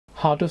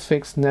How to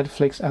fix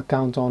Netflix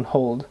account on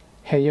hold.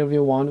 Hey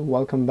everyone,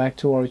 welcome back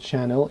to our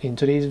channel. In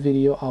today's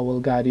video I will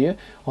guide you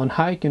on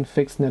how you can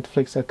fix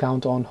Netflix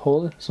account on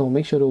hold, so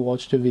make sure to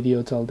watch the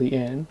video till the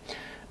end.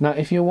 Now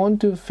if you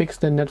want to fix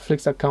the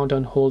Netflix account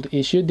on hold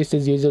issue, this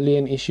is usually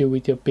an issue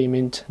with your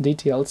payment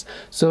details.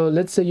 So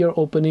let's say you're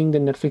opening the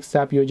Netflix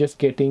app, you're just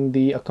getting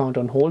the account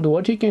on hold.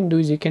 What you can do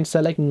is you can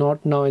select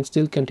not now and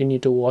still continue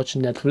to watch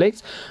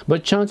Netflix,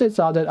 but chances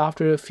are that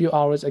after a few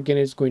hours again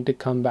it's going to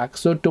come back.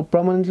 So to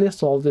permanently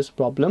solve this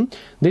problem,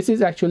 this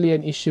is actually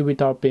an issue with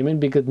our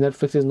payment because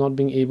Netflix is not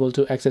being able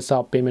to access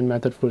our payment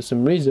method for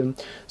some reason.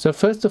 So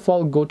first of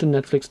all, go to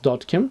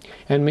netflix.com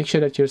and make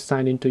sure that you're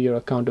signed into your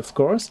account, of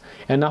course.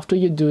 And after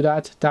you do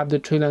that, tap the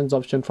three lines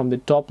option from the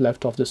top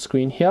left of the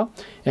screen here,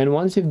 and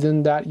once you've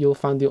done that, you'll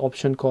find the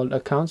option called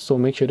accounts, so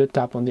make sure to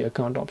tap on the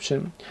account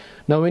option.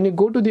 Now when you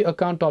go to the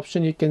account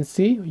option, you can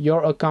see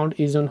your account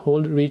is on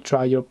hold,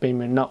 retry your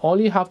payment. Now all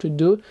you have to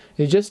do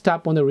is just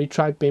tap on the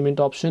retry payment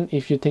option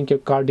if you think your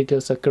card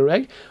details are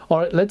correct,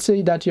 or let's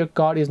say that your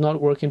card is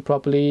not working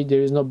properly,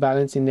 there is no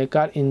balance in your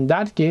card. In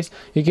that case,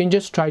 you can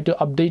just try to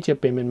update your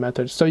payment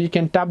method. So you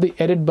can tap the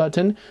edit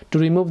button to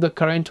remove the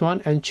current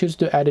one and choose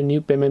to add a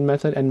new payment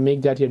method and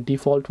make that your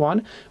default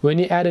one. When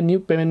you add a new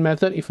payment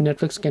method, if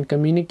Netflix can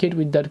communicate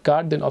with that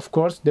card, then of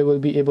course they will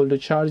be able to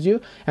charge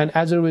you, and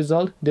as a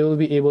result they will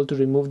be able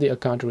to remove the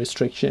account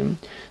restriction.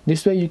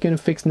 This way you can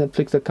fix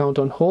Netflix account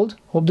on hold.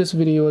 Hope this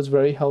video was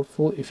very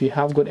helpful. If you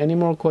have got any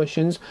more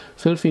questions,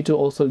 feel free to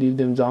also leave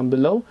them down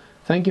below.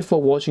 Thank you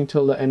for watching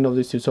till the end of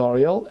this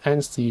tutorial,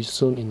 and see you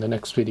soon in the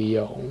next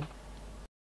video.